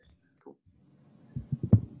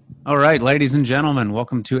All right, ladies and gentlemen,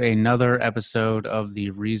 welcome to another episode of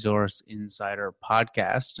the Resource Insider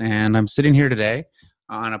podcast. And I'm sitting here today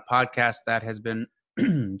on a podcast that has been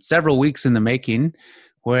several weeks in the making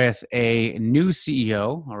with a new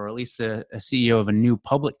CEO, or at least a CEO of a new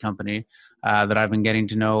public company that I've been getting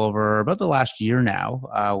to know over about the last year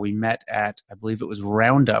now. We met at, I believe it was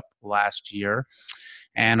Roundup last year.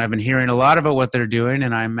 And I've been hearing a lot about what they're doing,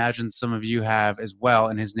 and I imagine some of you have as well.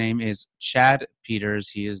 And his name is Chad Peters.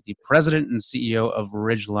 He is the president and CEO of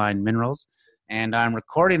Ridgeline Minerals. And I'm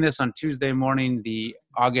recording this on Tuesday morning, the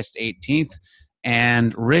August 18th.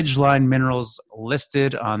 And Ridgeline Minerals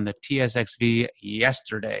listed on the TSXV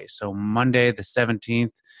yesterday, so Monday the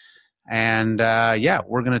 17th. And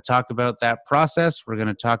we're going to talk about that process. We're going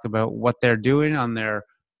to talk about what they're doing on their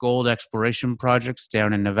gold exploration projects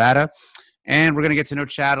down in Nevada. And we're going to get to know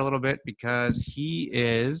Chad a little bit because he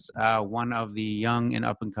is one of the young and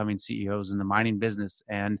up-and-coming CEOs in the mining business.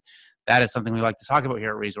 And that is something we like to talk about here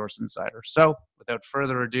at Resource Insider. So without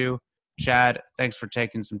further ado, Chad, thanks for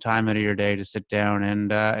taking some time out of your day to sit down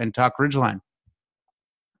and talk Ridgeline.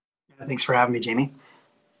 Thanks for having me, Jamie.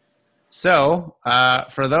 So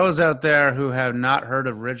for those out there who have not heard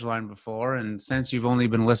of Ridgeline before, and since you've only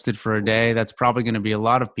been listed for a day, that's probably going to be a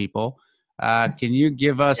lot of people. Can you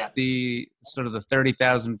give us the sort of the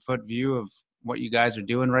 30,000 foot view of what you guys are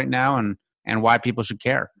doing right now and why people should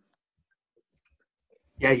care?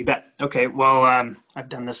 Yeah, you bet. Okay, well, I've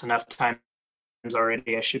done this enough times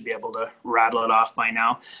already. I should be able to rattle it off by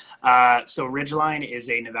now. So Ridgeline is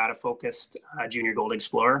a Nevada-focused junior gold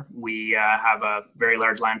explorer. We have a very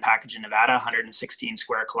large land package in Nevada, 116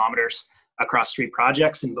 square kilometers across 3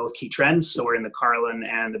 projects in both key trends. So we're in the Carlin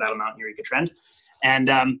and the Battle Mountain Eureka Trend.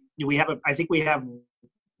 And I think we have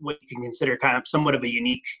what you can consider kind of somewhat of a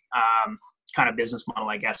unique kind of business model,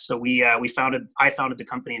 I guess. So I founded the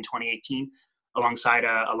company in 2018 alongside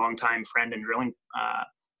a longtime friend and drilling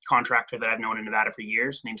contractor that I've known in Nevada for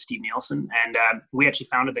years, named Steve Nielsen. And we actually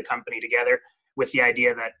founded the company together with the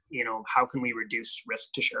idea that, how can we reduce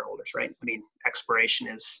risk to shareholders, right? I mean, exploration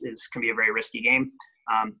can be a very risky game.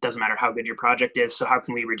 Doesn't matter how good your project is. So how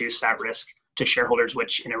can we reduce that risk to shareholders,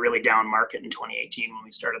 which in a really down market in 2018, when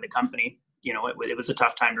we started the company, it was a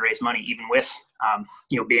tough time to raise money, even with,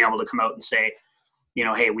 being able to come out and say,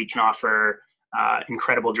 hey, we can offer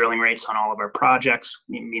incredible drilling rates on all of our projects,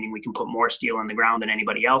 meaning we can put more steel in the ground than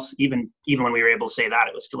anybody else. Even when we were able to say that,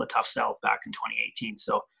 it was still a tough sell back in 2018.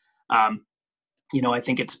 So, I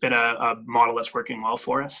think it's been a model that's working well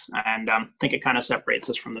for us. And I think it kind of separates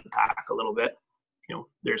us from the pack a little bit.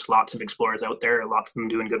 There's lots of explorers out there, lots of them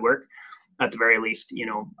doing good work. At the very least,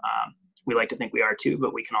 we like to think we are too,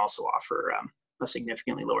 but we can also offer a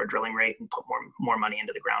significantly lower drilling rate and put more money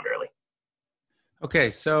into the ground early. Okay,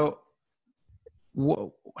 so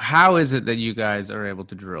how is it that you guys are able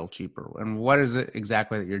to drill cheaper, and what is it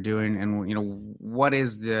exactly that you're doing, and what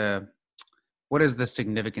is the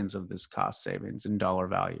significance of this cost savings in dollar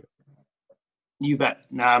value? You bet.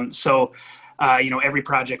 Every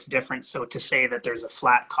project's different. So to say that there's a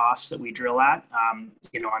flat cost that we drill at, I'm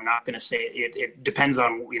not going to say it depends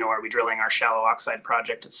on, are we drilling our shallow oxide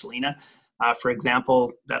project at Salina? For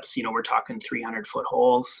example, that's, we're talking 300-foot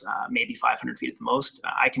holes, maybe 500 feet at the most.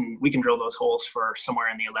 We can drill those holes for somewhere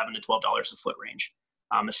in the $11 to $12 a foot range.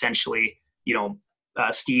 Essentially,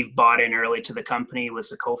 Steve bought in early to the company, was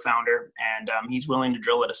the co-founder, and he's willing to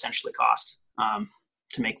drill at essentially cost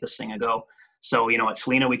to make this thing a go. So, at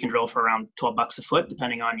Salina, we can drill for around $12 a foot,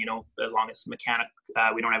 depending on, as long as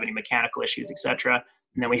we don't have any mechanical issues, et cetera.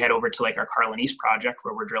 And then we head over to like our Carlin East project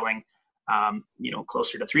where we're drilling,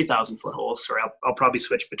 closer to 3,000 foot holes. So I'll probably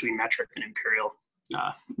switch between metric and imperial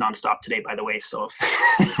nonstop today, by the way. So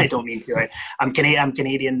if I don't mean to, I'm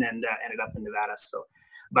Canadian and ended up in Nevada. So,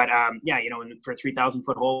 but for a 3,000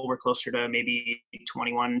 foot hole, we're closer to maybe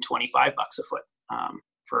 $21, $25 a foot.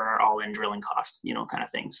 For our all-in drilling cost, kind of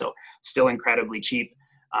thing. So still incredibly cheap.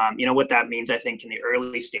 What that means, I think, in the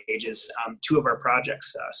early stages, 2 of our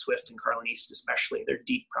projects, Swift and Carlin East especially, they're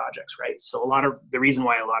deep projects, right? So the reason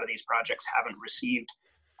why a lot of these projects haven't received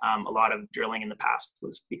a lot of drilling in the past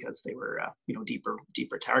was because they were,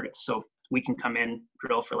 deeper targets. So we can come in,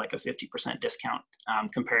 drill for like a 50% discount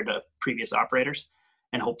compared to previous operators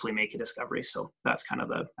and hopefully make a discovery. So that's kind of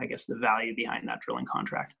the value behind that drilling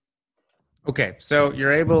contract. Okay, so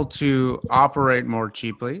you're able to operate more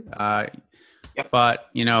cheaply, Yep. But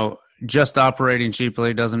just operating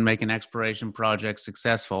cheaply doesn't make an exploration project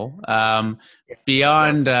successful.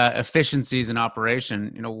 Beyond efficiencies in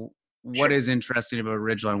operation, what is interesting about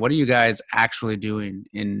Ridgeline? What are you guys actually doing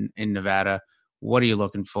in Nevada? What are you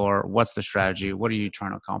looking for? What's the strategy? What are you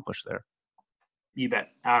trying to accomplish there? You bet.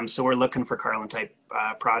 So we're looking for Carlin type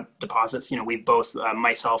prod deposits. We've both,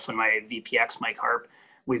 myself and my VPX, Mike Harp,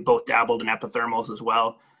 we've both dabbled in epithermals as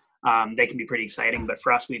well. They can be pretty exciting, but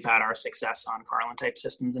for us, we've had our success on Carlin type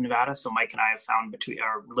systems in Nevada. So Mike and I have found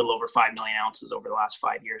a little over 5 million ounces over the last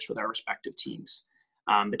 5 years with our respective teams.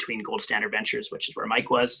 Between Gold Standard Ventures, which is where Mike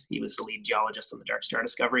was, he was the lead geologist on the Dark Star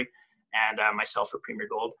discovery, and myself for Premier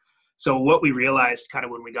Gold. So what we realized kind of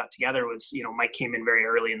when we got together was, Mike came in very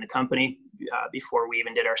early in the company before we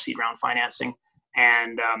even did our seed round financing.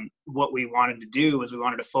 And what we wanted to do was we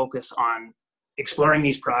wanted to focus on exploring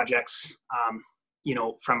these projects,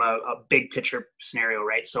 from a big picture scenario,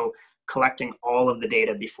 right? So collecting all of the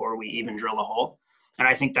data before we even drill a hole. And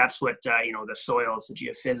I think that's what, the soils, the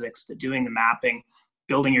geophysics, the doing the mapping,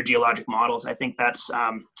 building your geologic models. I think that's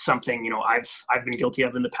something, I've been guilty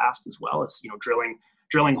of in the past as well as,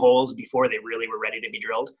 drilling holes before they really were ready to be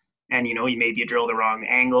drilled. And, you maybe you drill the wrong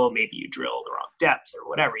angle, maybe you drill the wrong depth or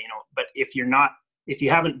whatever, but if you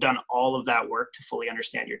haven't done all of that work to fully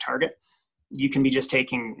understand your target, you can be just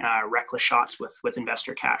taking reckless shots with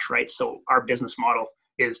investor cash, right? So our business model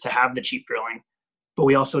is to have the cheap drilling, but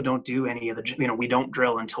we also don't do any of the, we don't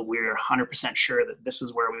drill until we're 100% sure that this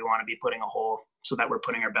is where we want to be putting a hole so that we're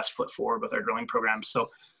putting our best foot forward with our drilling program. So,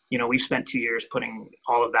 we've spent 2 years putting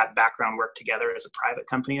all of that background work together as a private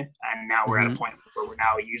company. And now we're at a point where we're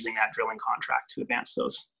now using that drilling contract to advance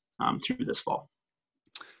those through this fall.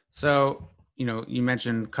 So, you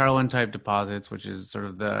mentioned Carlin type deposits, which is sort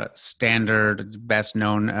of the standard, best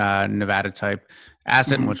known Nevada type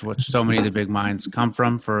asset, in which so many of the big mines come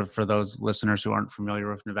from for those listeners who aren't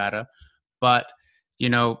familiar with Nevada. But,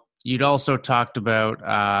 you'd also talked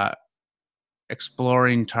about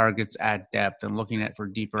exploring targets at depth and looking at for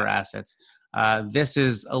deeper assets. This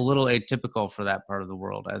is a little atypical for that part of the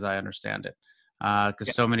world, as I understand it,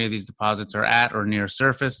 because so many of these deposits are at or near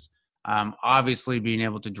surface. Obviously, being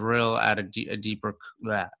able to drill at a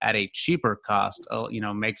cheaper cost,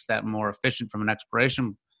 makes that more efficient from an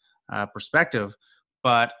exploration perspective.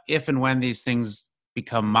 But if and when these things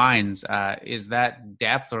become mines, is that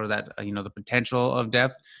depth or that the potential of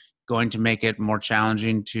depth going to make it more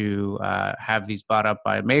challenging to have these bought up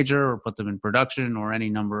by a major or put them in production, or any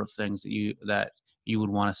number of things that you would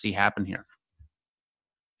want to see happen here?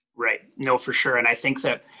 Right. No, for sure. And I think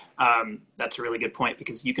that that's a really good point,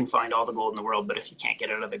 because you can find all the gold in the world, but if you can't get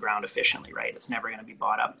it out of the ground efficiently, right, it's never going to be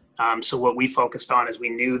bought up. So what we focused on is we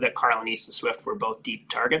knew that Carlin East and Swift were both deep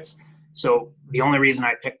targets. So the only reason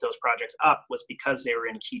I picked those projects up was because they were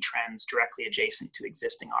in key trends directly adjacent to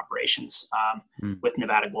existing operations with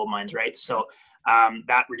Nevada Gold Mines, right? So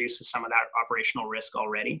that reduces some of that operational risk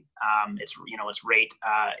already. It's rate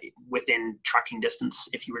within trucking distance.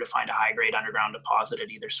 If you were to find a high grade underground deposit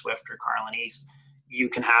at either Swift or Carlin East, you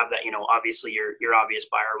can have that. Obviously your obvious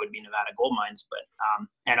buyer would be Nevada Gold Mines, but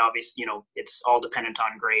and obviously it's all dependent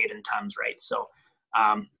on grade and tons, right? So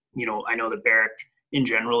I know that Barrick in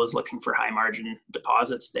general is looking for high margin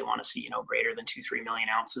deposits. They want to see greater than 2-3 million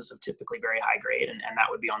ounces of typically very high grade, and that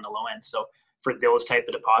would be on the low end. So for those type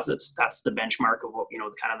of deposits, that's the benchmark of what,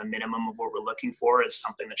 kind of the minimum of what we're looking for is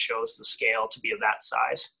something that shows the scale to be of that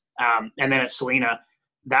size. And then at Salina,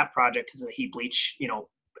 that project is a heap leach,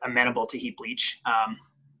 amenable to heap leach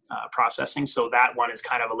processing. So that one is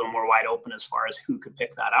kind of a little more wide open as far as who could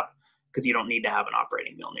pick that up, because you don't need to have an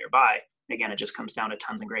operating mill nearby. Again, it just comes down to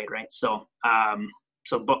tons and grade, right? So,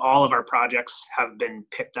 but all of our projects have been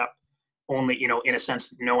picked up only, in a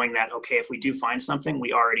sense, knowing that, okay, if we do find something,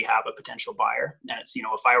 we already have a potential buyer. And it's,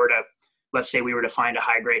 if I were to, let's say we were to find a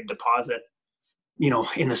high grade deposit,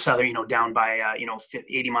 in the southern, down by,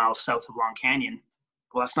 80 miles south of Long Canyon,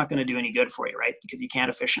 well, that's not going to do any good for you, right? Because you can't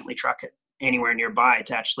efficiently truck it anywhere nearby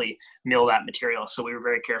to actually mill that material. So we were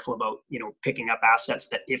very careful about, picking up assets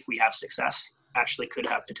that if we have success, actually could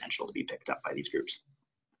have potential to be picked up by these groups.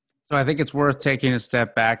 So I think it's worth taking a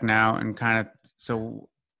step back now and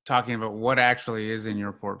talking about what actually is in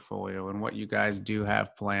your portfolio and what you guys do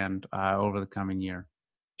have planned over the coming year.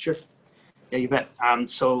 Sure. Yeah, you bet.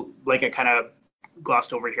 So like I kind of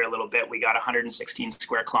glossed over here a little bit, we got 116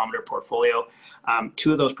 square kilometer portfolio.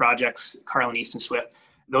 2 of those projects, Carlin East and Swift,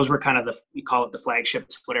 those were kind of you call it the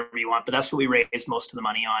flagships, whatever you want, but that's what we raised most of the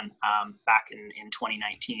money on back in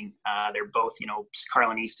 2019. They're both,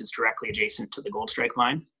 Carlin East is directly adjacent to the Goldstrike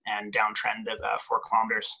mine and downtrend of 4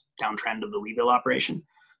 kilometers downtrend of the Leeville operation.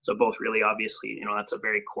 So both really obviously, that's a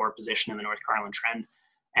very core position in the North Carlin Trend.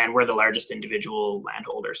 And we're the largest individual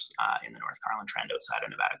landholders in the North Carlin Trend outside of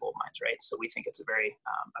Nevada Gold Mines, right? So we think it's a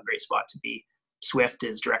great spot to be. Swift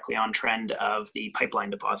is directly on trend of the Pipeline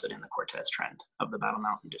deposit in the Cortez Trend of the Battle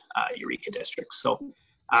Mountain Eureka district. So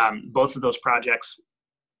both of those projects,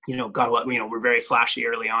 got a lot, we're very flashy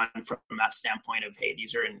early on from that standpoint of, hey,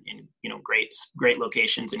 these are in great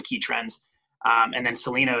locations and key trends. And then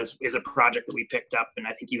Selena is a project that we picked up, and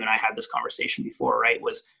I think you and I had this conversation before, right?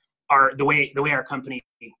 Was the way our company,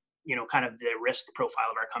 kind of the risk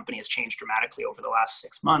profile of our company has changed dramatically over the last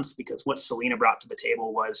 6 months, because what Selena brought to the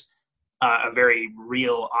table was a very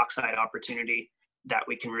real oxide opportunity that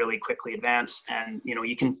we can really quickly advance. And,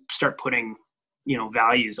 you can start putting,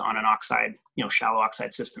 values on an oxide, shallow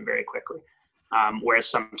oxide system very quickly. Whereas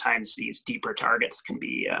sometimes these deeper targets can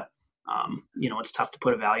be, it's tough to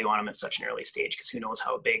put a value on them at such an early stage, because who knows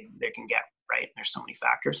how big they can get, right? There's so many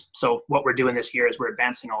factors. So what we're doing this year is we're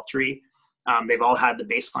advancing all three. They've all had the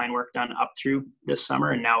baseline work done up through this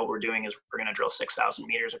summer. And now what we're doing is we're going to drill 6,000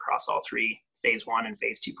 meters across all three phase 1 and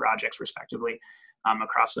phase 2 projects respectively,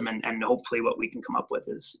 across them. And hopefully what we can come up with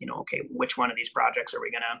is, okay, which one of these projects are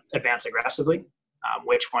we going to advance aggressively?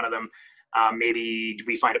 Which one of them, maybe do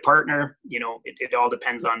we find a partner? It all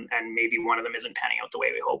depends on, and maybe one of them isn't panning out the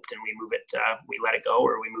way we hoped, and we move it, we let it go,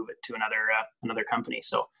 or we move it to another company.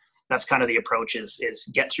 So that's kind of the approach is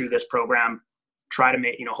get through this program, try to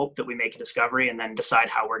make, hope that we make a discovery, and then decide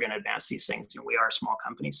how we're going to advance these things. We are a small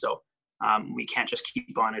company, so we can't just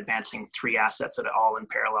keep on advancing 3 assets at all in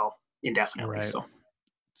parallel indefinitely. Right.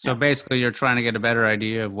 So basically you're trying to get a better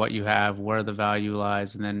idea of what you have, where the value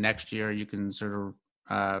lies, and then next year you can sort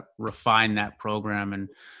of refine that program and,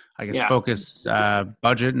 I guess, focus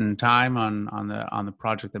budget and time on the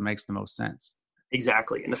project that makes the most sense.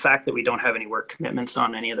 Exactly. And the fact that we don't have any work commitments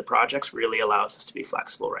on any of the projects really allows us to be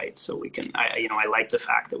flexible, right? So we can, I like the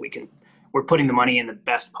fact that we're putting the money in the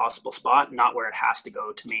best possible spot, not where it has to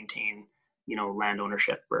go to maintain, land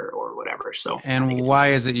ownership or whatever. So, and why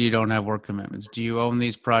is it you don't have work commitments? Do you own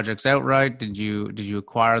these projects outright? Did you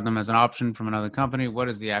acquire them as an option from another company? What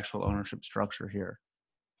is the actual ownership structure here?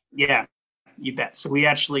 Yeah, you bet. So we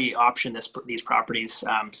actually optioned these properties.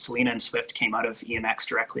 Selena and Swift came out of EMX,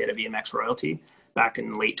 directly out of EMX Royalty back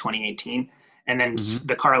in late 2018. And then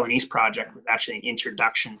the Carlin East project was actually an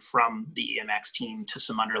introduction from the EMX team to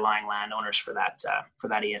some underlying landowners for that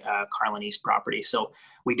Carlin East property. So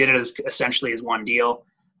we did it essentially as one deal.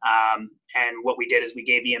 And what we did is we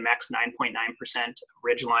gave EMX 9.9% of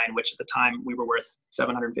Ridgeline, which at the time we were worth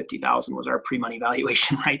 $750,000 was our pre-money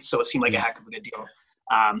valuation, right? So it seemed like a heck of a good deal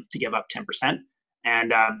to give up 10%.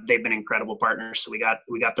 And they've been incredible partners. So we got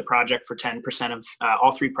the project for 10% of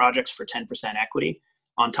all 3 projects for 10% equity.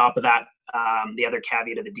 On top of that, the other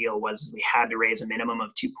caveat of the deal was we had to raise a minimum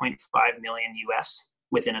of $2.5 million US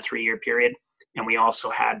within a 3-year period, and we also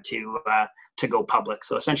had to go public.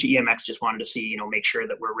 So essentially, EMX just wanted to see, make sure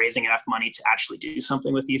that we're raising enough money to actually do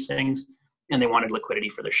something with these things, and they wanted liquidity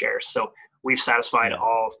for their shares. So we've satisfied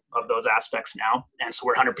all of those aspects now, and so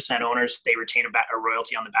we're 100% owners. They retain a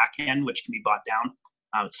royalty on the back end, which can be bought down.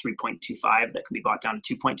 It's 3.25 that can be bought down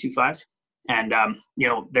to 2.25. And,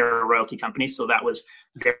 they're a royalty company. So that was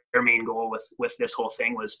their main goal with this whole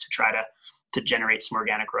thing, was to try to generate some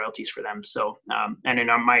organic royalties for them. So, and in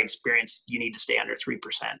my experience, you need to stay under 3%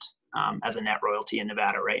 as a net royalty in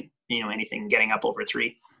Nevada, right? Anything getting up over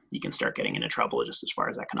 3, you can start getting into trouble just as far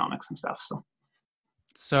as economics and stuff.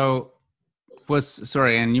 So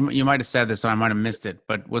sorry, and you might have said this and I might have missed it,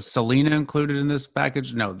 but was Selena included in this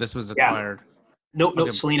package? No, this was acquired. Yeah. Nope,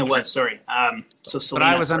 okay. Selena was, sorry. So Selena,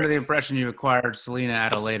 but I was under the impression you acquired Selena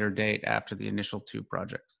at a later date after the initial 2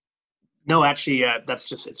 projects. No, actually, it's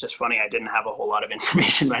just funny. I didn't have a whole lot of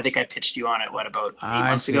information. I think I pitched you on it, about 8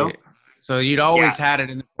 months ago? So you'd always had it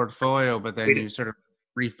in the portfolio, but then you sort of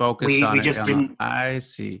refocused on it. We just didn't. I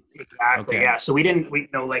see. Exactly, okay. Yeah. So we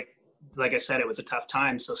like I said, it was a tough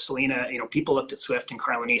time. So Selena, people looked at Swift and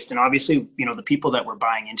Carlin East, and obviously, the people that were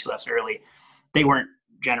buying into us early, they weren't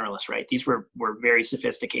generalists, right? These were very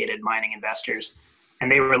sophisticated mining investors,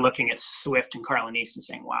 and they were looking at Swift and Carlin East and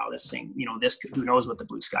saying, wow, this thing, who knows what the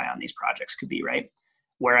blue sky on these projects could be, right?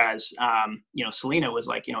 Whereas, Selena was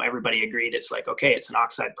like, everybody agreed. It's like, okay, it's an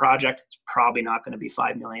oxide project. It's probably not going to be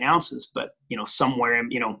 5 million ounces, but, somewhere,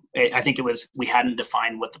 I think we hadn't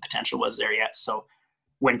defined what the potential was there yet. So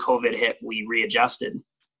when COVID hit, we readjusted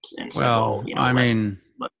and said,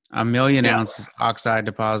 a million ounce oxide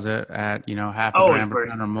deposit at, half a gram per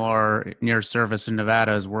ton or more near surface in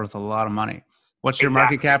Nevada is worth a lot of money. What's your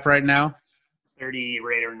market cap right now? 30,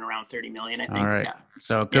 right around 30 million, I think. All right. Yeah.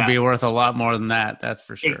 So it could be worth a lot more than that. That's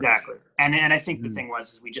for sure. Exactly. And I think the thing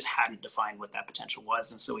was we just hadn't defined what that potential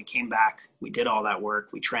was. And so we came back, we did all that work.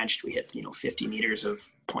 We trenched, we hit, 50 meters of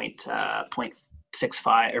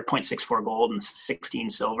 0.65 or 0.64 gold and 16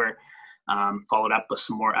 silver. Followed up with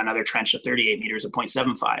another trench of 38 meters of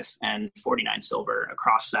 0.75 and 49 silver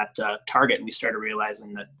across that target. And we started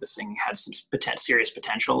realizing that this thing had some serious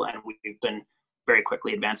potential, and we've been very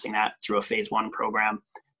quickly advancing that through a phase 1 program,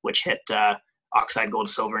 which hit oxide gold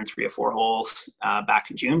silver in 3 of 4 holes back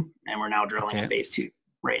in June, and we're now drilling a phase 2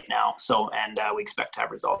 right now. So, and we expect to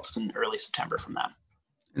have results in early September from that.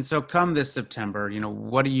 And so come this September,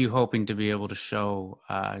 what are you hoping to be able to show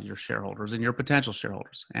your shareholders and your potential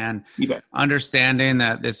shareholders? And understanding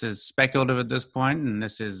that this is speculative at this point, and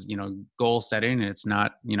this is, goal setting. It's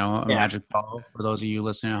not, a magic ball for those of you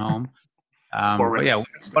listening at home. But yeah,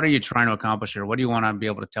 what are you trying to accomplish here? What do you want to be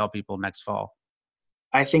able to tell people next fall?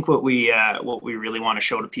 I think what we really want to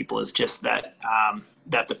show to people is just that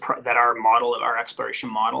that our model, our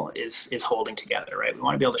exploration model, is holding together, right? We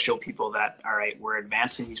want to be able to show people that, all right, we're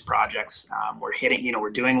advancing these projects, we're hitting, we're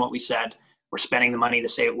doing what we said, we're spending the money the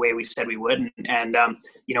same way we said we would, and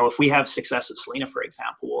if we have success at Selena, for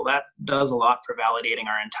example, well, that does a lot for validating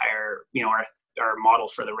our entire, our model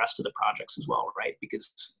for the rest of the projects as well, right?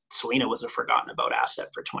 Because Selena was a forgotten about asset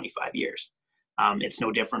for 25 years. It's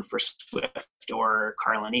no different for Swift or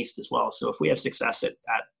Carlin East as well. So if we have success at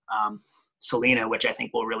Selena, which I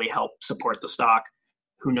think will really help support the stock,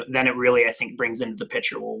 then it really, I think, brings into the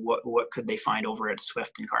picture, well, what could they find over at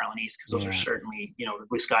Swift and Carlin East? Because those are certainly,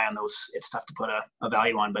 blue sky on those. It's tough to put a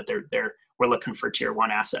value on, but we're looking for tier 1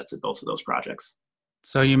 assets at both of those projects.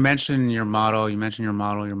 So you mentioned your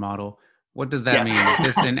model. What does that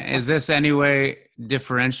mean? Is this any way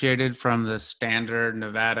differentiated from the standard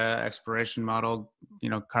Nevada exploration model,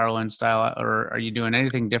 Carlin style, or are you doing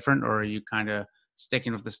anything different, or are you kind of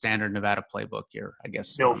sticking with the standard Nevada playbook here, I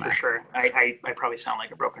guess? No, for sure. I probably sound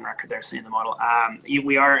like a broken record there saying the model.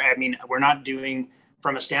 We are, we're not doing,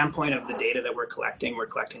 from a standpoint of the data that we're collecting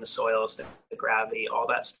the soils, the gravity, all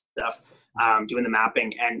that stuff, doing the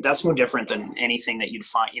mapping. And that's no different than anything that you'd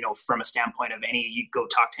find, from a standpoint of you go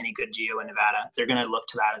talk to any good geo in Nevada, they're going to look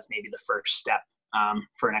to that as maybe the first step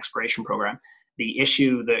for an exploration program. The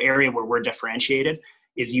area where we're differentiated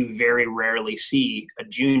is you very rarely see a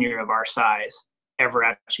junior of our size ever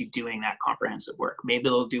actually doing that comprehensive work. Maybe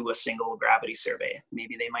they'll do a single gravity survey.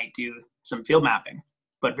 Maybe they might do some field mapping,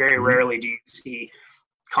 but very rarely do you see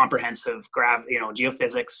comprehensive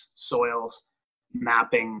geophysics, soils,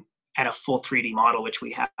 mapping, and a full 3D model, which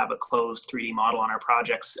we have a closed 3D model on our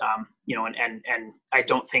projects. And I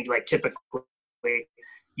don't think, typically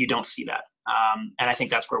you don't see that. And I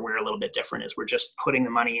think that's where we're a little bit different, is we're just putting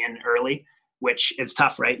the money in early, which is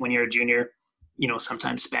tough, right? When you're a junior,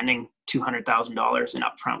 sometimes spending $200,000 in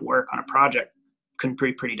upfront work on a project can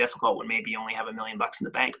be pretty difficult when maybe you only have $1 million in the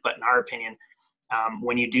bank. But in our opinion,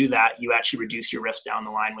 when you do that, you actually reduce your risk down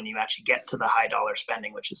the line when you actually get to the high dollar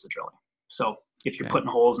spending, which is the drilling. So if you're putting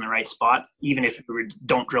holes in the right spot, even if you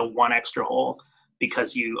don't drill one extra hole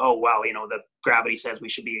because the gravity says we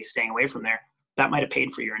should be staying away from there, that might have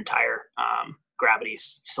paid for your entire gravity,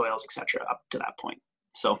 soils, etc. up to that point.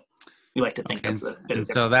 So we like to think that's a bit of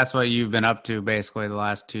so that's what you've been up to basically the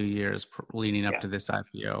last 2 years leading up to this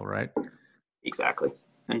IPO, right? Exactly.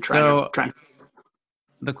 And trying.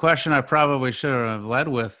 The question I probably should have led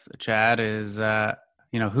with, Chad, is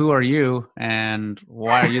who are you and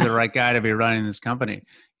why are you the right guy to be running this company?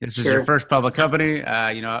 This is your first public company.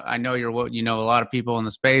 I know a lot of people in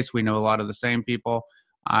the space. We know a lot of the same people.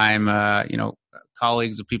 I'm,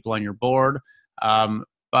 colleagues of people on your board.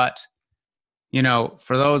 But,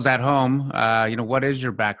 for those at home, what is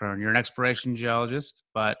your background? You're an exploration geologist,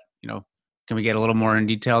 but, can we get a little more in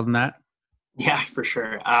detail than that? Yeah, for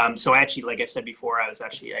sure. So actually, like I said before, I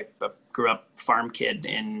grew up farm kid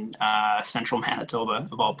in central Manitoba,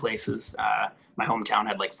 of all places. My hometown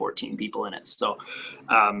had 14 people in it. So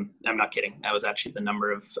I'm not kidding. That was actually the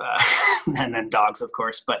number of, and then dogs, of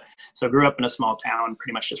course. But so I grew up in a small town,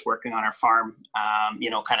 pretty much just working on our farm,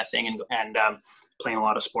 kind of thing, and playing a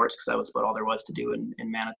lot of sports because that was about all there was to do in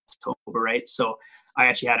Manitoba, right? So I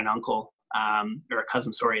actually had an uncle, or a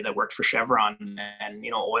cousin, that worked for Chevron, and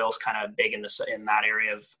oil's kind of big in that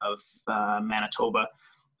area of Manitoba.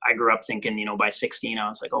 I grew up thinking, by 16, I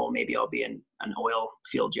was like, oh, maybe I'll be an oil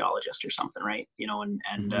field geologist or something, right?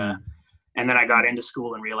 And then I got into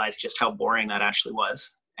school and realized just how boring that actually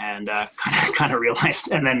was, and kind of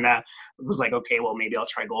realized, and then was like, okay, well, maybe I'll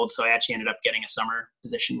try gold. So I actually ended up getting a summer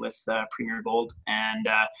position with Premier Gold, and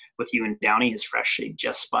with Ewan Downey, his freshly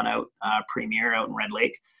just spun out Premier out in Red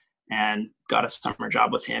Lake, and got a summer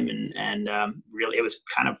job with him, and really it was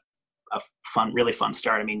kind of a really fun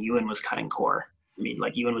start. I mean, Ewan was cutting core.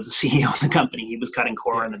 Ewan was the CEO of the company. He was cutting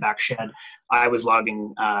core in the back shed. I was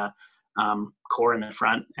logging core in the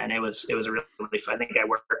front. And it was a really, really fun. I think I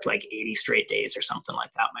worked like 80 straight days or something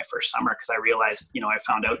like that my first summer. Cause I realized, I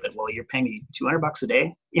found out that, well, you're paying me $200 a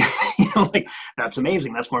day. Like that's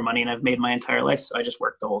amazing. That's more money than I've made my entire life. So I just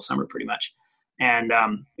worked the whole summer pretty much. And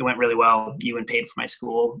it went really well. Ewan paid for my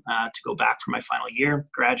school to go back for my final year,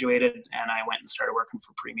 graduated, and I went and started working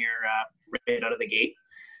for Premier right out of the gate.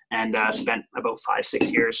 And spent about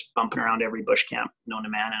 5-6 years bumping around every bush camp known to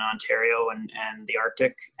man in Ontario and the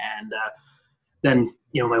Arctic. And then,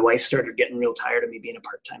 my wife started getting real tired of me being a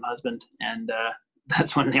part-time husband. And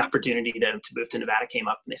that's when the opportunity to move to Nevada came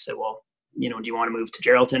up. And they said, well, do you want to move to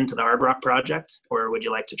Geraldton to the Hard Rock project, or would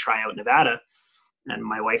you like to try out Nevada? And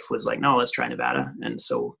my wife was like, no, let's try Nevada. And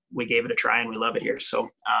so we gave it a try and we love it here. So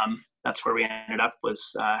that's where we ended up,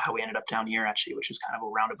 was how we ended up down here actually, which was kind of a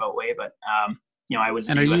roundabout way. But I was.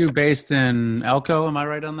 And are you based in Elko? Am I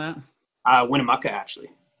right on that? Winnemucca, actually.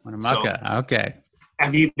 Winnemucca. So, okay.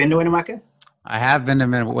 Have you been to Winnemucca? I have been to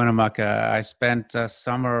Winnemucca. I spent a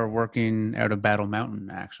summer working out of Battle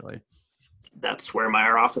Mountain, actually. That's where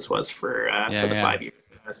our office was for the 5 years.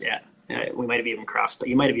 Yeah. We might have even crossed, but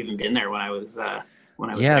you might have even been there when I was there.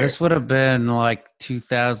 Yeah, this would have been like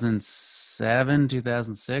 2007,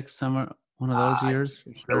 2006, somewhere. One of those years?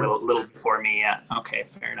 Sure. A little before me, yeah. Okay,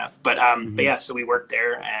 fair enough. But yeah, so we worked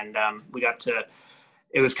there, and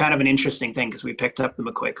it was kind of an interesting thing because we picked up the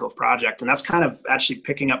McCoy Cove project, and that's kind of actually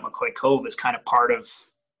picking up McCoy Cove is kind of part of,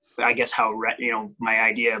 I guess, how my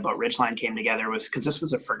idea about Ridgeline came together, was because this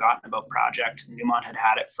was a forgotten about project. Newmont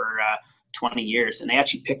had it for 20 years, and they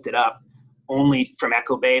actually picked it up only from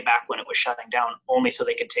Echo Bay back when it was shutting down, only so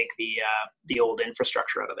they could take the old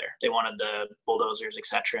infrastructure out of there. They wanted the bulldozers,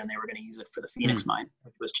 etc., and they were going to use it for the Phoenix mine,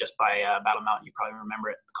 which was just by Battle Mountain. You probably remember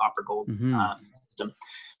it, the copper gold system.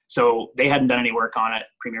 So they hadn't done any work on it.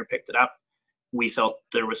 Premier picked it up. We felt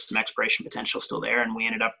there was some exploration potential still there, and we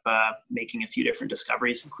ended up making a few different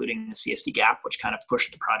discoveries, including the CSD Gap, which kind of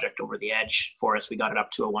pushed the project over the edge for us. We got it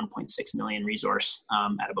up to a 1.6 million resource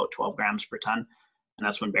at about 12 grams per ton. And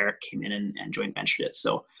that's when Barrick came in and joint ventured it.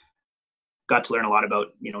 So got to learn a lot about,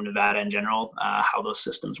 Nevada in general, how those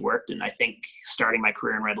systems worked. And I think starting my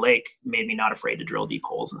career in Red Lake made me not afraid to drill deep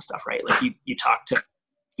holes and stuff, right? Like you talk to,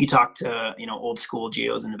 old school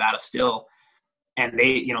geos in Nevada still, and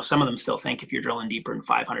they, some of them still think if you're drilling deeper than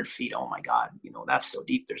 500 feet, oh my God, that's so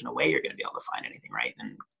deep, there's no way you're going to be able to find anything, right?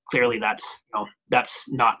 And clearly that's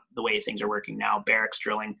not the way things are working now. Barrick's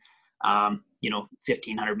drilling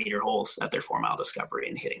 1,500 meter holes at their 4 mile discovery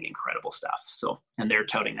and hitting incredible stuff. So, and they're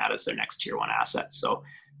touting that as their next tier 1 asset. So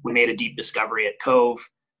we made a deep discovery at Cove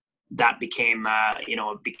that became a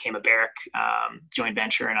Barrick joint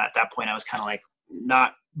venture. And at that point I was kind of like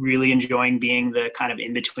not really enjoying being the kind of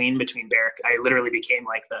in between Barrick. I literally became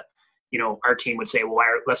like our team would say, well,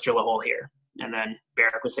 let's drill a hole here. And then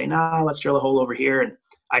Barrick would say, no, let's drill a hole over here. And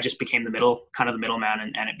I just became the middleman,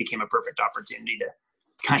 and it became a perfect opportunity to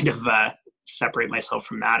kind of separate myself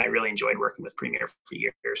from that. I really enjoyed working with Premier for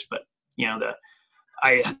years, but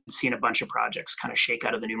I had seen a bunch of projects kind of shake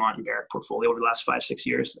out of the Newmont and Barrick portfolio over the last 5-6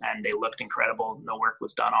 years, and they looked incredible. No work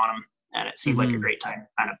was done on them, and it seemed like a great time to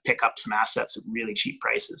kind of pick up some assets at really cheap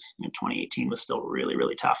prices. 2018 was still really,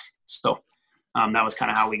 really tough. So that was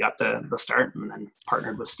kind of how we got the start, and then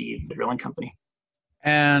partnered with Steve, the drilling company.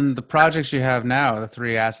 And the projects you have now, the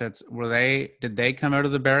 3 assets, did they come out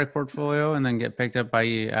of the Barrick portfolio and then get picked up by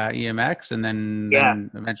EMX, and then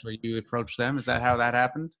eventually you approached them? Is that how that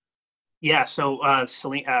happened? Yeah. So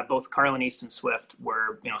both Carlin East and Swift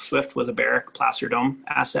were, Swift was a Barrick Placer Dome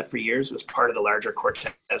asset for years. It was part of the larger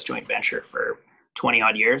Cortez joint venture for 20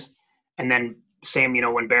 odd years. And then same,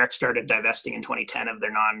 when Barrick started divesting in 2010 of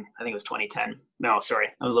their I think it was 2010. No, sorry,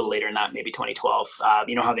 a little later than that, maybe 2012.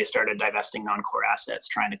 How they started divesting non-core assets,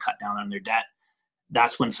 trying to cut down on their debt.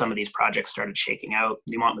 That's when some of these projects started shaking out.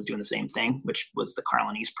 Newmont was doing the same thing, which was the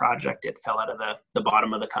Carlin East project. It fell out of the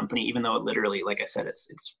bottom of the company, even though it literally, like I said,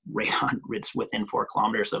 it's within 4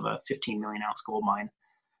 kilometers of a 15 million ounce gold mine,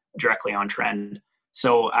 directly on trend.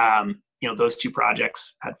 So, those 2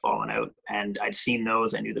 projects had fallen out, and I'd seen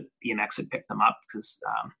those. I knew that EMX had picked them up because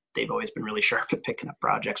they've always been really sharp at picking up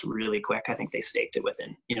projects really quick. I think they staked it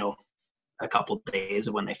within, a couple of days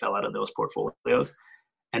of when they fell out of those portfolios.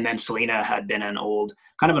 And then Salina had been an old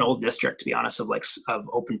district, to be honest, of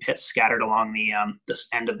open pits scattered along the this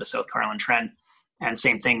end of the South Carlin Trend. And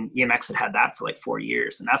same thing, EMX had that for like 4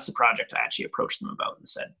 years. And that's the project I actually approached them about and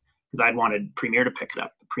said, because I'd wanted Premier to pick it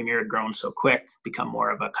up. Premier had grown so quick, become more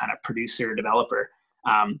of a kind of producer developer,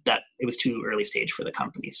 that it was too early stage for the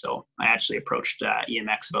company. So I actually approached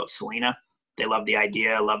EMX about Salina. They loved the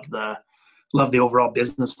idea, loved the overall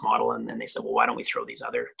business model. And then they said, well, why don't we throw these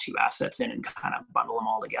other 2 assets in and kind of bundle them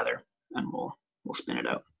all together? and we'll spin it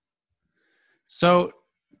out. So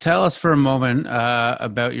tell us for a moment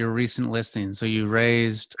about your recent listing. So you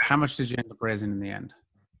raised, how much did you end up raising in the end?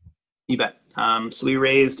 You bet. So we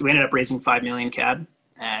ended up raising 5 million CAD,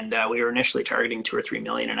 and we were initially targeting 2 or 3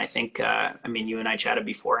 million. And I think, you and I chatted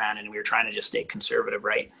beforehand, and we were trying to just stay conservative,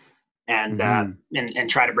 right? And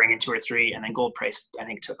try to bring in 2 or 3, and then gold price, I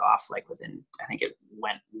think, took off like within, I think it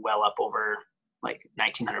went well up over like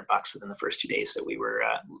 $1,900 within the first 2 days that we were,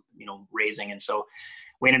 raising. And so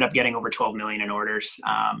we ended up getting over 12 million in orders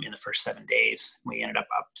in the first 7 days. We ended up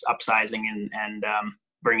upsizing and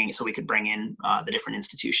bringing, so we could bring in the different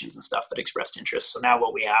institutions and stuff that expressed interest. So now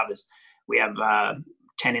what we have is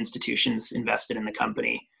 10 institutions invested in the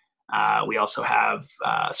company. We also have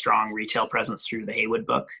a strong retail presence through the Haywood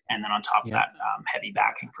book. And then on top of that, heavy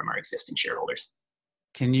backing from our existing shareholders.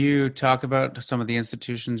 Can you talk about some of the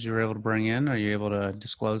institutions you were able to bring in? Are you able to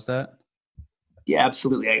disclose that? Yeah,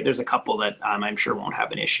 absolutely. There's a couple that I'm sure won't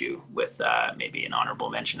have an issue with, maybe an honorable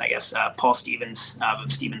mention, I guess. Paul Stevens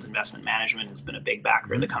of Stevens Investment Management has been a big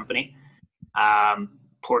backer of the company.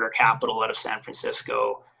 Porter Capital out of San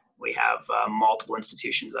Francisco. We have multiple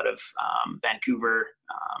institutions out of Vancouver,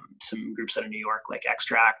 some groups out of New York like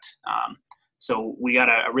Extract. So we got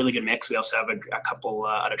a really good mix. We also have a couple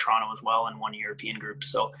out of Toronto as well, and one European group.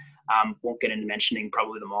 So won't get into mentioning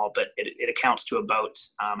probably them all, but it accounts to about,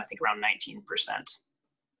 I think around 19%,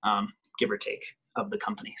 give or take, of the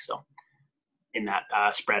company. So in that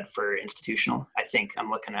spread for institutional, I think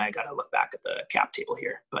I got to look back at the cap table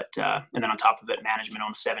here, but, and then on top of it, management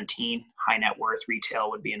owns 17, high net worth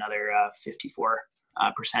retail would be another 54%,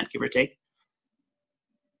 give or take.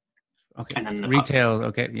 Okay. And then retail.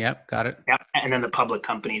 Okay. Yep. Got it. Yeah. And then the public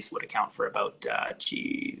companies would account for about,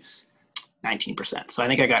 19%. So I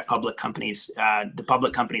think I got public companies. The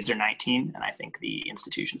public companies are 19, and I think the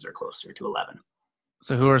institutions are closer to 11.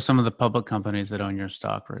 So who are some of the public companies that own your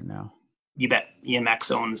stock right now? You bet.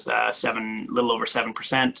 EMX owns little over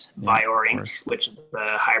 7%. Yeah, Vior Inc., which is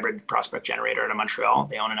the hybrid prospect generator out of Montreal,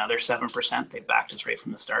 they own another 7%. They've backed us right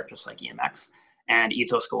from the start, just like EMX. And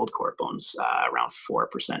Ethos Gold Corp owns around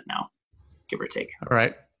 4% now, give or take. All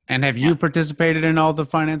right. And have you participated in all the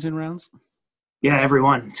financing rounds? Yeah,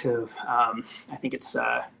 everyone. I think it's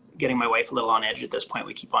getting my wife a little on edge at this point.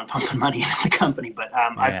 We keep on pumping money into the company, but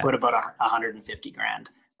I've put about 150 grand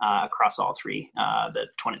across all three, the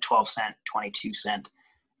 12 cent, 22 cent,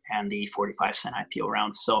 and the 45 cent IPO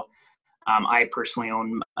rounds. So I personally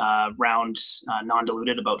own rounds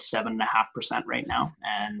non-diluted about 7.5% right now,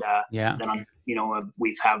 and then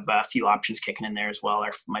we have a few options kicking in there as well.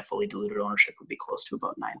 My fully diluted ownership would be close to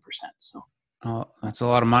about 9%. So. Oh, that's a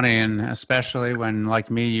lot of money, and especially when,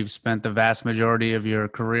 like me, you've spent the vast majority of your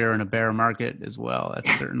career in a bear market as well.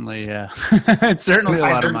 That's certainly it's certainly a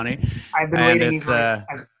lot of money. I've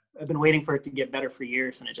been waiting for it to get better for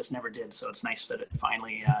years, and it just never did. So it's nice that it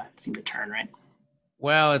finally seemed to turn, right?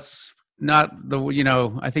 Well, it's not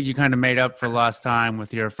I think you kind of made up for lost time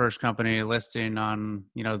with your first company listing on,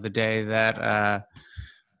 the day that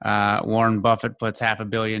Warren Buffett puts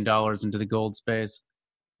 $500 million into the gold space.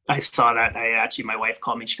 I saw that. My wife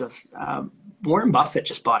called me. She goes, Warren Buffett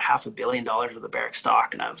just bought $500 million of the Barrick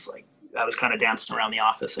stock. And I was like, I was kind of dancing around the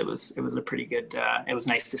office. It was a pretty good, it was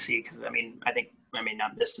nice to see. Cause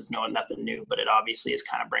this is nothing new, but it obviously is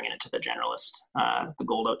kind of bringing it to the generalist, the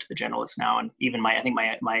gold out to the generalist now. And even I think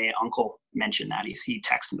my uncle mentioned that he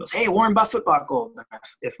texted and goes, "Hey, Warren Buffett bought gold."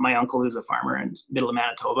 If my uncle, who's a farmer in middle of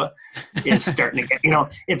Manitoba, is starting to get,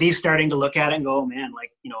 if he's starting to look at it and go, "Oh man,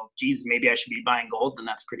 geez, maybe I should be buying gold," then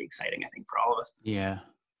that's pretty exciting, I think, for all of us. Yeah.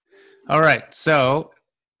 All right. So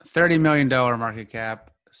 $30 million market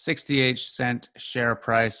cap, 68-cent share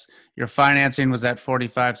price. Your financing was at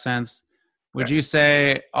 45 cents. Would you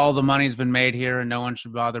say all the money's been made here and no one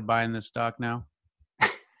should bother buying this stock now?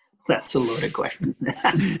 That's a loaded question.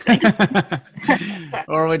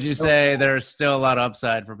 Or would you say there's still a lot of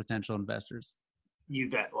upside for potential investors? You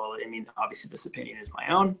bet. Well, obviously this opinion is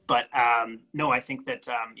my own, but no, I think that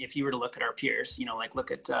if you were to look at our peers,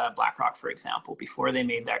 look at BlackRock, for example, before they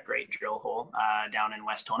made that great drill hole down in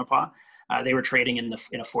West Tonopah, they were trading in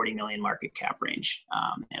a 40 million market cap range,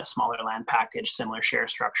 in a smaller land package, similar share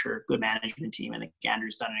structure, good management team. And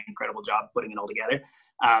Andrew's done an incredible job putting it all together.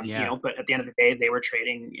 But at the end of the day, they were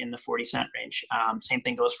trading in the 40 cent range. Same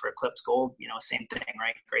thing goes for Eclipse Gold, same thing,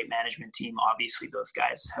 right? Great management team. Obviously those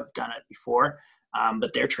guys have done it before,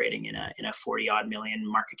 but they're trading in a 40 odd million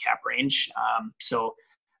market cap range. So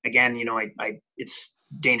again, it's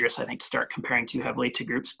dangerous, I think, to start comparing too heavily to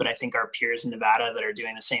groups, but I think our peers in Nevada that are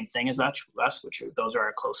doing the same thing as us, those are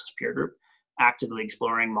our closest peer group, actively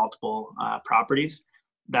exploring multiple properties.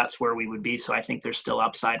 that's where we would be. So I think there's still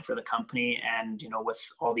upside for the company. And, with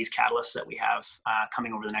all these catalysts that we have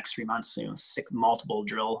coming over the next 3 months, multiple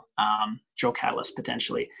drill catalysts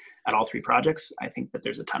potentially at all 3 projects, I think that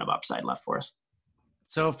there's a ton of upside left for us.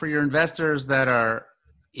 So for your investors that are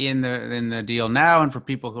in the deal now, and for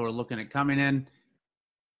people who are looking at coming in,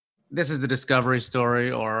 this is the discovery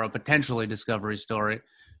story, or a potentially discovery story.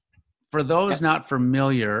 For those not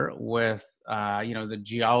familiar with the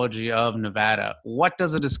geology of Nevada, what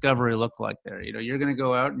does a discovery look like there? You're going to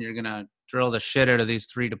go out and you're going to drill the shit out of these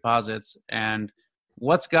 3 deposits, and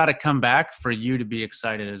what's got to come back for you to be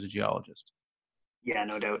excited as a geologist? Yeah,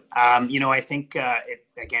 no doubt. I think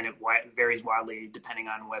it varies wildly depending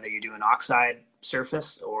on whether you do an oxide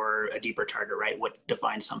surface or a deeper target, right? What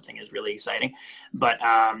defines something is really exciting. But,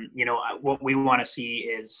 what we want to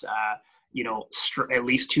see is, at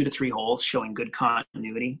least 2 to 3 holes showing good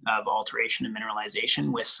continuity of alteration and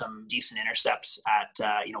mineralization with some decent intercepts at,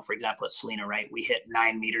 for example, at Salina, right? We hit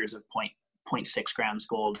 9 meters of 0.6 grams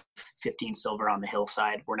gold, 15 silver on the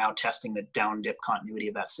hillside. We're now testing the down dip continuity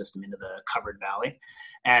of that system into the covered valley.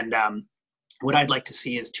 And what I'd like to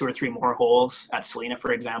see is 2 or 3 more holes at Salina,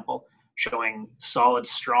 for example, showing solid,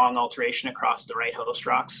 strong alteration across the right host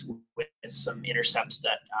rocks with some intercepts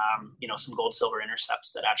that, some gold silver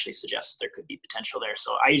intercepts that actually suggest there could be potential there.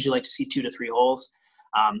 So I usually like to see 2 to 3 holes.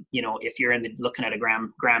 If you're looking at a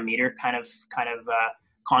gram meter kind of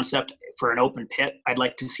concept for an open pit, I'd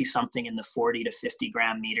like to see something in the 40 to 50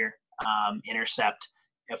 gram meter intercept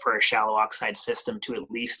for a shallow oxide system to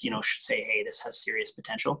at least, say, hey, this has serious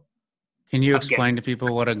potential. Can you explain to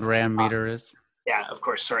people what a gram meter is? Yeah, of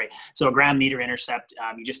course. Sorry. So a gram meter intercept,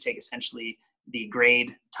 you just take essentially the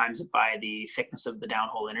grade times it by the thickness of the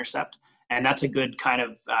downhole intercept. And that's a good kind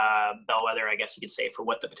of bellwether, I guess you could say, for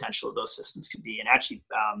what the potential of those systems could be. And actually,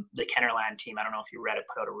 the Kennerland team, I don't know if you read it,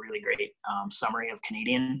 put out a really great summary of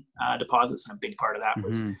Canadian deposits. And a big part of that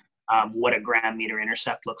was what a gram meter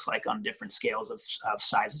intercept looks like on different scales of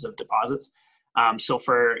sizes of deposits. So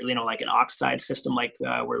for, like an oxide system like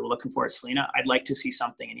we're looking for at Salina, I'd like to see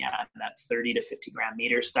something in that 30 to 50 gram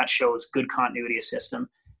meters. That shows good continuity of system.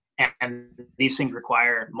 And these things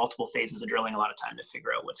require multiple phases of drilling, a lot of time to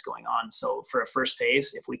figure out what's going on. So for a first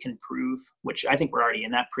phase, if we can prove, which I think we're already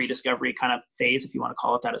in that pre-discovery kind of phase, if you want to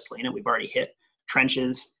call it that, at Salina, we've already hit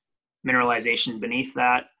trenches, mineralization beneath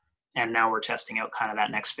that, and now we're testing out kind of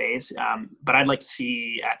that next phase. But I'd like to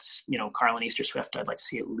see at, Carlin Easter Swift, I'd like to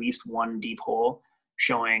see at least 1 deep hole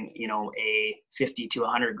showing, a 50 to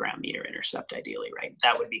 100 gram meter intercept ideally, right?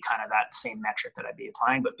 That would be kind of that same metric that I'd be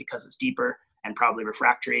applying, but because it's deeper and probably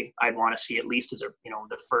refractory, I'd want to see at least as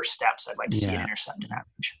the first steps, I'd like to see an intercept in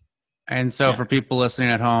average. And so for people listening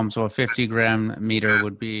at home, so a 50 gram meter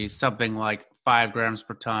would be something like 5 grams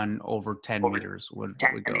per ton over 10 meters would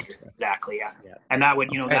go. Exactly. Yeah. And that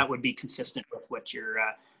would, that would be consistent with what you're,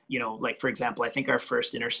 like, for example, I think our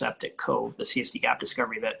first intercept at Cove, the CSD Gap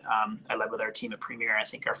discovery that I led with our team at Premier, I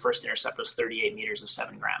think our first intercept was 38 meters of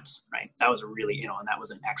 7 grams, right? That was a really, and that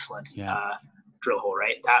was an excellent drill hole,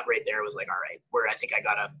 right? That right there was like, all right, where I think I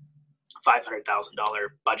got a $500,000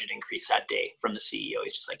 budget increase that day from the CEO.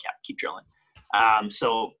 He's just like, yeah, keep drilling.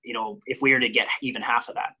 So, if we were to get even half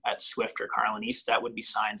of that at Swift or Carlin East, that would be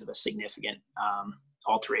signs of a significant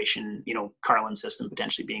alteration, Carlin system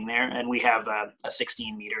potentially being there. And we have a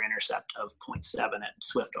 16 meter intercept of 0.7 at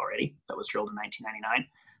Swift already that was drilled in 1999.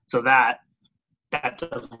 So that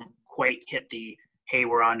doesn't quite hit the, hey,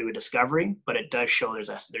 we're on to a discovery, but it does show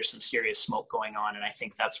there's some serious smoke going on. And I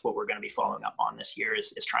think that's what we're going to be following up on this year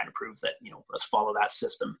is trying to prove that, let's follow that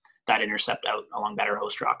system, that intercept out along better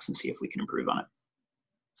host rocks and see if we can improve on it.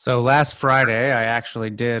 So last Friday, I actually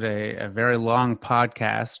did a very long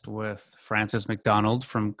podcast with Francis McDonald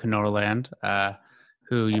from Kenorland,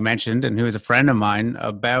 who you mentioned and who is a friend of mine,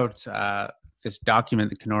 about this document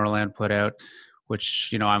that Kenorland put out,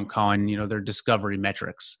 which, I'm calling, their discovery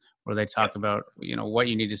metrics, where they talk about, what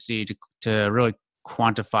you need to see to really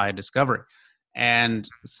quantify discovery. And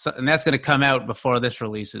that's going to come out before this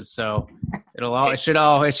releases. So it should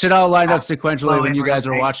all line up sequentially when you guys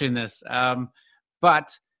are watching this.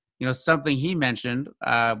 But, something he mentioned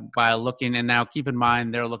by looking, and now keep in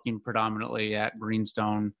mind, they're looking predominantly at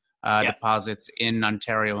greenstone deposits in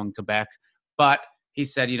Ontario and Quebec. But he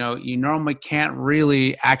said, you normally can't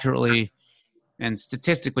really accurately, and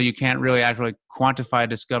statistically, you can't really actually quantify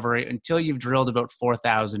discovery until you've drilled about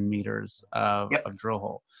 4,000 meters of drill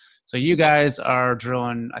hole. So you guys are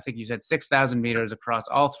drilling, I think you said 6,000 meters across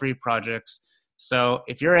all 3 projects. So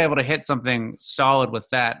if you're able to hit something solid with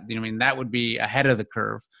that, that would be ahead of the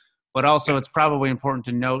curve. But also it's probably important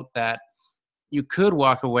to note that you could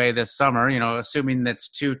walk away this summer, assuming that's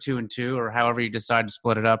 2, 2, and 2, or however you decide to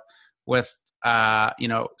split it up, with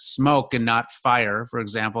smoke and not fire, for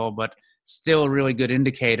example, but still a really good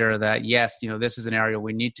indicator that yes, this is an area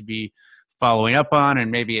we need to be following up on, and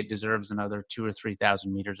maybe it deserves another 2,000 or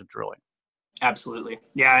 3,000 meters of drilling. Absolutely.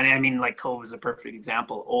 Yeah. And I mean, like Cove is a perfect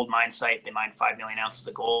example. Old mine site, they mined 5 million ounces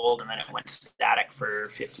of gold, and then it went static for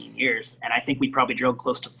 15 years. And I think we probably drilled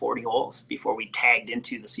close to 40 holes before we tagged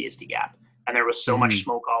into the CSD gap. And there was so much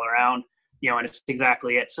smoke all around, and it's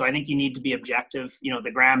exactly it. So I think you need to be objective.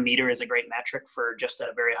 The gram meter is a great metric for just at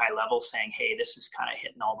a very high level saying, hey, this is kind of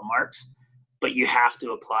hitting all the marks. But you have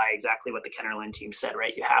to apply exactly what the Kennerland team said,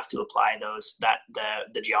 right? You have to apply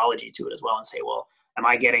the geology to it as well and say, well, am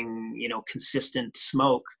I getting, consistent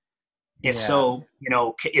smoke? If so,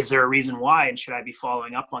 is there a reason why? And should I be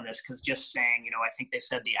following up on this? Because just saying, I think they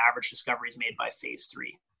said the average discovery is made by a phase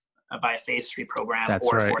 3 program. That's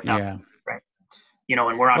or right. 4,000, right?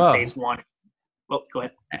 And we're on phase 1. Well, go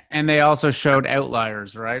ahead. And they also showed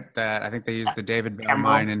outliers, right? That I think they used the David Bell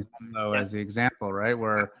mine in Hemlo as the example, right?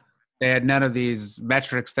 Where they had none of these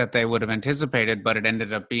metrics that they would have anticipated, but it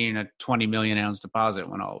ended up being a 20 million ounce deposit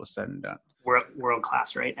when all was said and done. World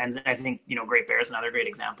class, right? And I think, Great Bear is another great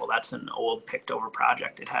example. That's an old picked over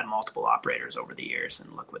project. It had multiple operators over the years,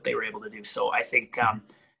 and look what they were able to do. So I think,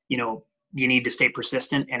 you need to stay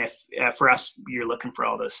persistent. And if for us, you're looking for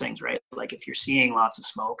all those things, right? Like if you're seeing lots of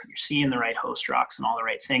smoke and you're seeing the right host rocks and all the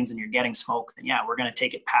right things and you're getting smoke, then we're going to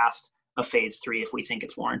take it past a phase 3 if we think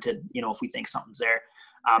it's warranted, if we think something's there.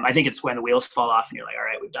 I think it's when the wheels fall off and you're like, all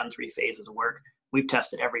right, we've done 3 phases of work. We've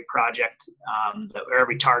tested every project or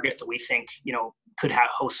every target that we think, could have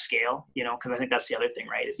host scale, because I think that's the other thing,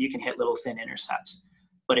 right? Is you can hit little thin intercepts,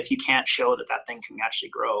 but if you can't show that thing can actually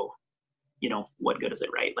grow, what good is it,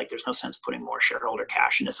 right? Like there's no sense putting more shareholder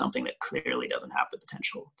cash into something that clearly doesn't have the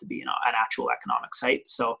potential to be an actual economic site.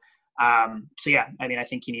 So yeah, I mean, I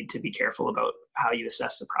think you need to be careful about how you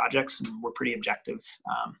assess the projects, and we're pretty objective,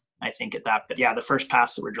 I think, at that. But yeah, the first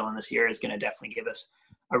pass that we're drilling this year is going to definitely give us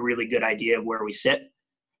a really good idea of where we sit.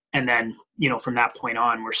 And then, from that point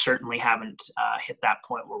on, we certainly haven't hit that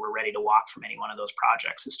point where we're ready to walk from any one of those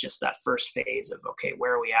projects. It's just that first phase of, okay,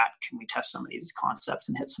 where are we at? Can we test some of these concepts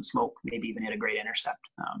and hit some smoke, maybe even hit a great intercept,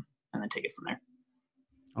 and then take it from there.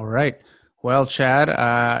 All right. Well,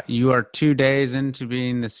 Chad, you are 2 days into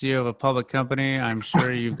being the CEO of a public company. I'm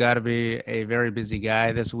sure you've got to be a very busy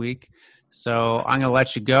guy this week. So I'm going to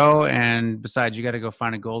let you go. And besides, you got to go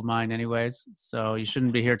find a gold mine anyways. So you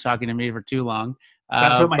shouldn't be here talking to me for too long.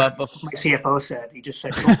 That's what my CFO said. He just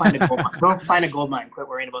said, "Go find a gold mine. Go find a gold mine. Quit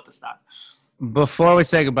worrying about the stock." Before we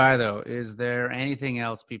say goodbye, though, is there anything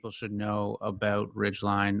else people should know about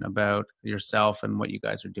Ridgeline, about yourself, and what you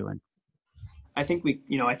guys are doing? I think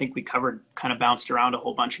we covered, kind of bounced around a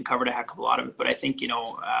whole bunch and covered a heck of a lot of it. But I think,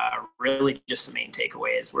 really just the main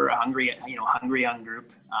takeaway is we're a hungry young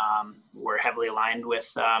group. We're heavily aligned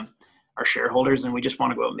with our shareholders, and we just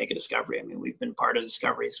want to go out and make a discovery. I mean, we've been part of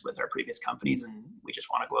discoveries with our previous companies, and we just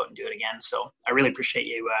want to go out and do it again. So I really appreciate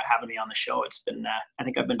you having me on the show. It's been, I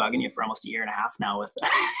think I've been bugging you for almost a year and a half now with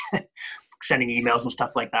sending emails and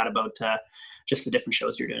stuff like that about just the different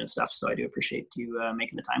shows you're doing and stuff. So I do appreciate you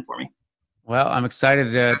making the time for me. Well, I'm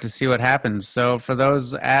excited to see what happens. So for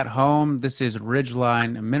those at home, this is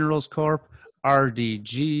Ridgeline Minerals Corp,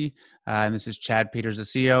 RDG, and this is Chad Peters, the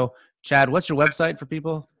CEO. Chad, what's your website for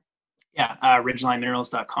people? Yeah,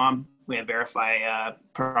 ridgelineminerals.com. We have verify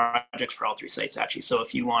projects for all 3 sites, actually. So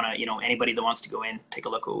if you want to, anybody that wants to go in, take a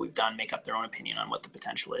look at what we've done, make up their own opinion on what the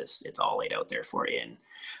potential is. It's all laid out there for you in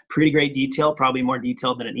pretty great detail, probably more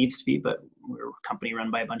detailed than it needs to be, but we're a company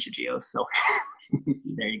run by a bunch of geos. So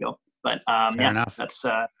there you go. But Fair enough. That's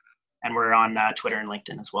and we're on Twitter and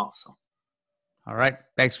LinkedIn as well. So, all right.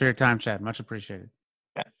 Thanks for your time, Chad. Much appreciated.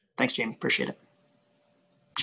 Yeah. Thanks, Jamie. Appreciate it.